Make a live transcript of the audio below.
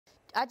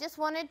I just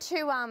wanted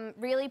to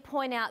really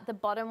point out the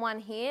bottom one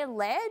here,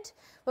 lead.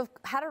 We've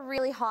had a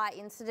really high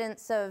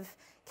incidence of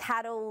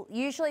cattle,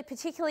 usually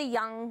particularly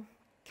young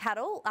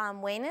cattle,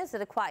 weaners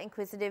that are quite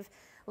inquisitive,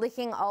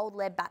 licking old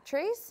lead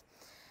batteries.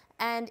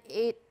 And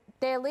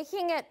they're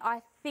licking it,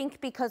 I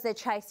think, because they're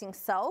chasing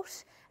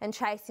salt and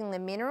chasing the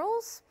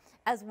minerals,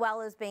 as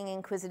well as being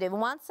inquisitive.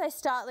 And once they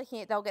start licking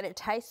it, they'll get a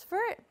taste for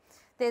it.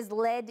 There's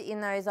lead in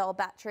those old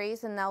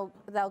batteries and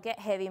they'll get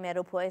heavy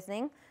metal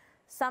poisoning.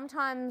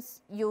 Sometimes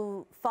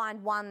you'll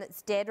find one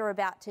that's dead or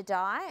about to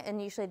die,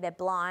 and usually they're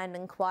blind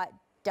and quite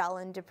dull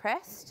and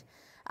depressed.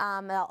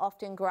 They'll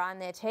often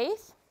grind their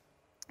teeth.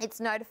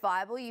 It's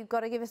notifiable. You've got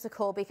to give us a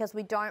call because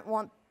we don't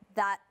want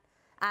that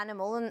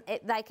animal, and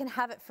they can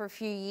have it for a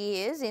few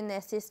years in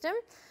their system.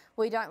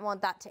 We don't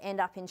want that to end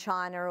up in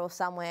China or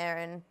somewhere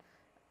and,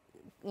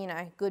 you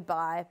know,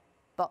 goodbye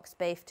boxed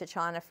beef to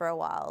China for a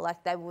while.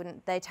 Like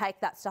they take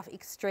that stuff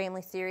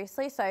extremely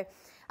seriously. So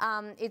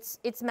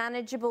it's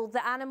manageable.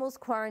 The animal's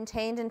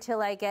quarantined until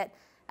they get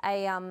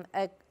a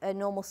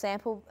normal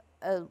sample,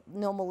 a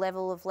normal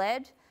level of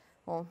lead,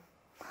 or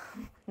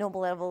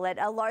normal level of lead,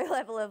 a low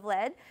level of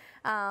lead.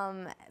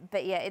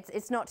 But yeah,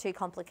 it's not too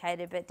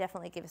complicated, but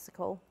definitely give us a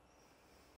call.